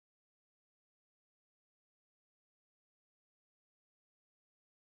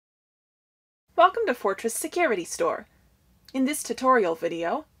Welcome to Fortress Security Store. In this tutorial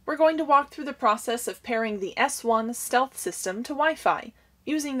video, we're going to walk through the process of pairing the S1 stealth system to Wi-Fi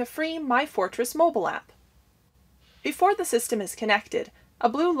using the free My Fortress mobile app. Before the system is connected, a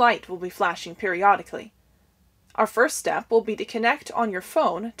blue light will be flashing periodically. Our first step will be to connect on your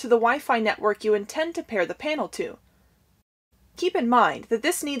phone to the Wi-Fi network you intend to pair the panel to. Keep in mind that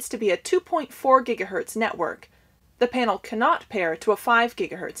this needs to be a 2.4 GHz network. The panel cannot pair to a 5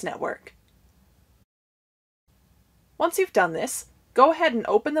 GHz network. Once you've done this, go ahead and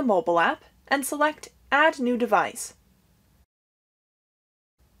open the mobile app and select Add New Device.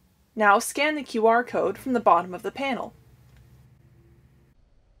 Now scan the QR code from the bottom of the panel.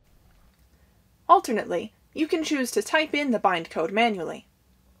 Alternately, you can choose to type in the bind code manually.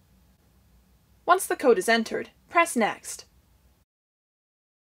 Once the code is entered, press Next.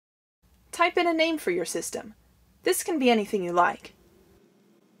 Type in a name for your system. This can be anything you like.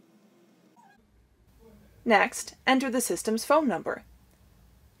 Next, enter the system's phone number.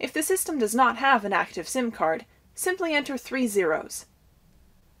 If the system does not have an active SIM card, simply enter 3 zeros.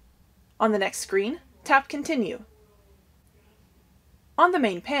 On the next screen, tap Continue. On the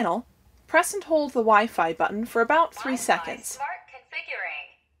main panel, press and hold the Wi-Fi button for about 3 seconds. Smart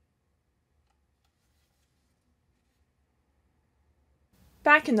configuring.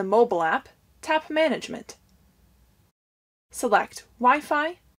 Back in the mobile app, tap Management. Select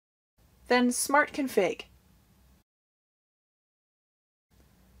Wi-Fi, then Smart Config.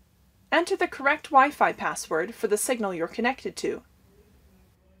 Enter the correct Wi-Fi password for the signal you're connected to.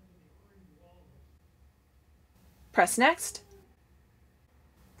 Press Next,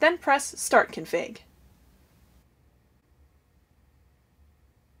 then press Start Config.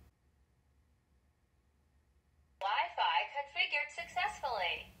 Wi-Fi configured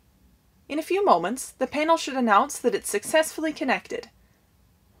successfully. In a few moments, the panel should announce that it's successfully connected.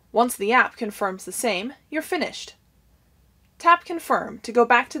 Once the app confirms the same, you're finished. Tap Confirm to go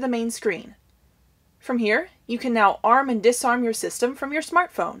back to the main screen. From here, you can now arm and disarm your system from your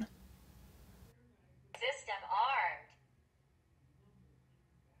smartphone.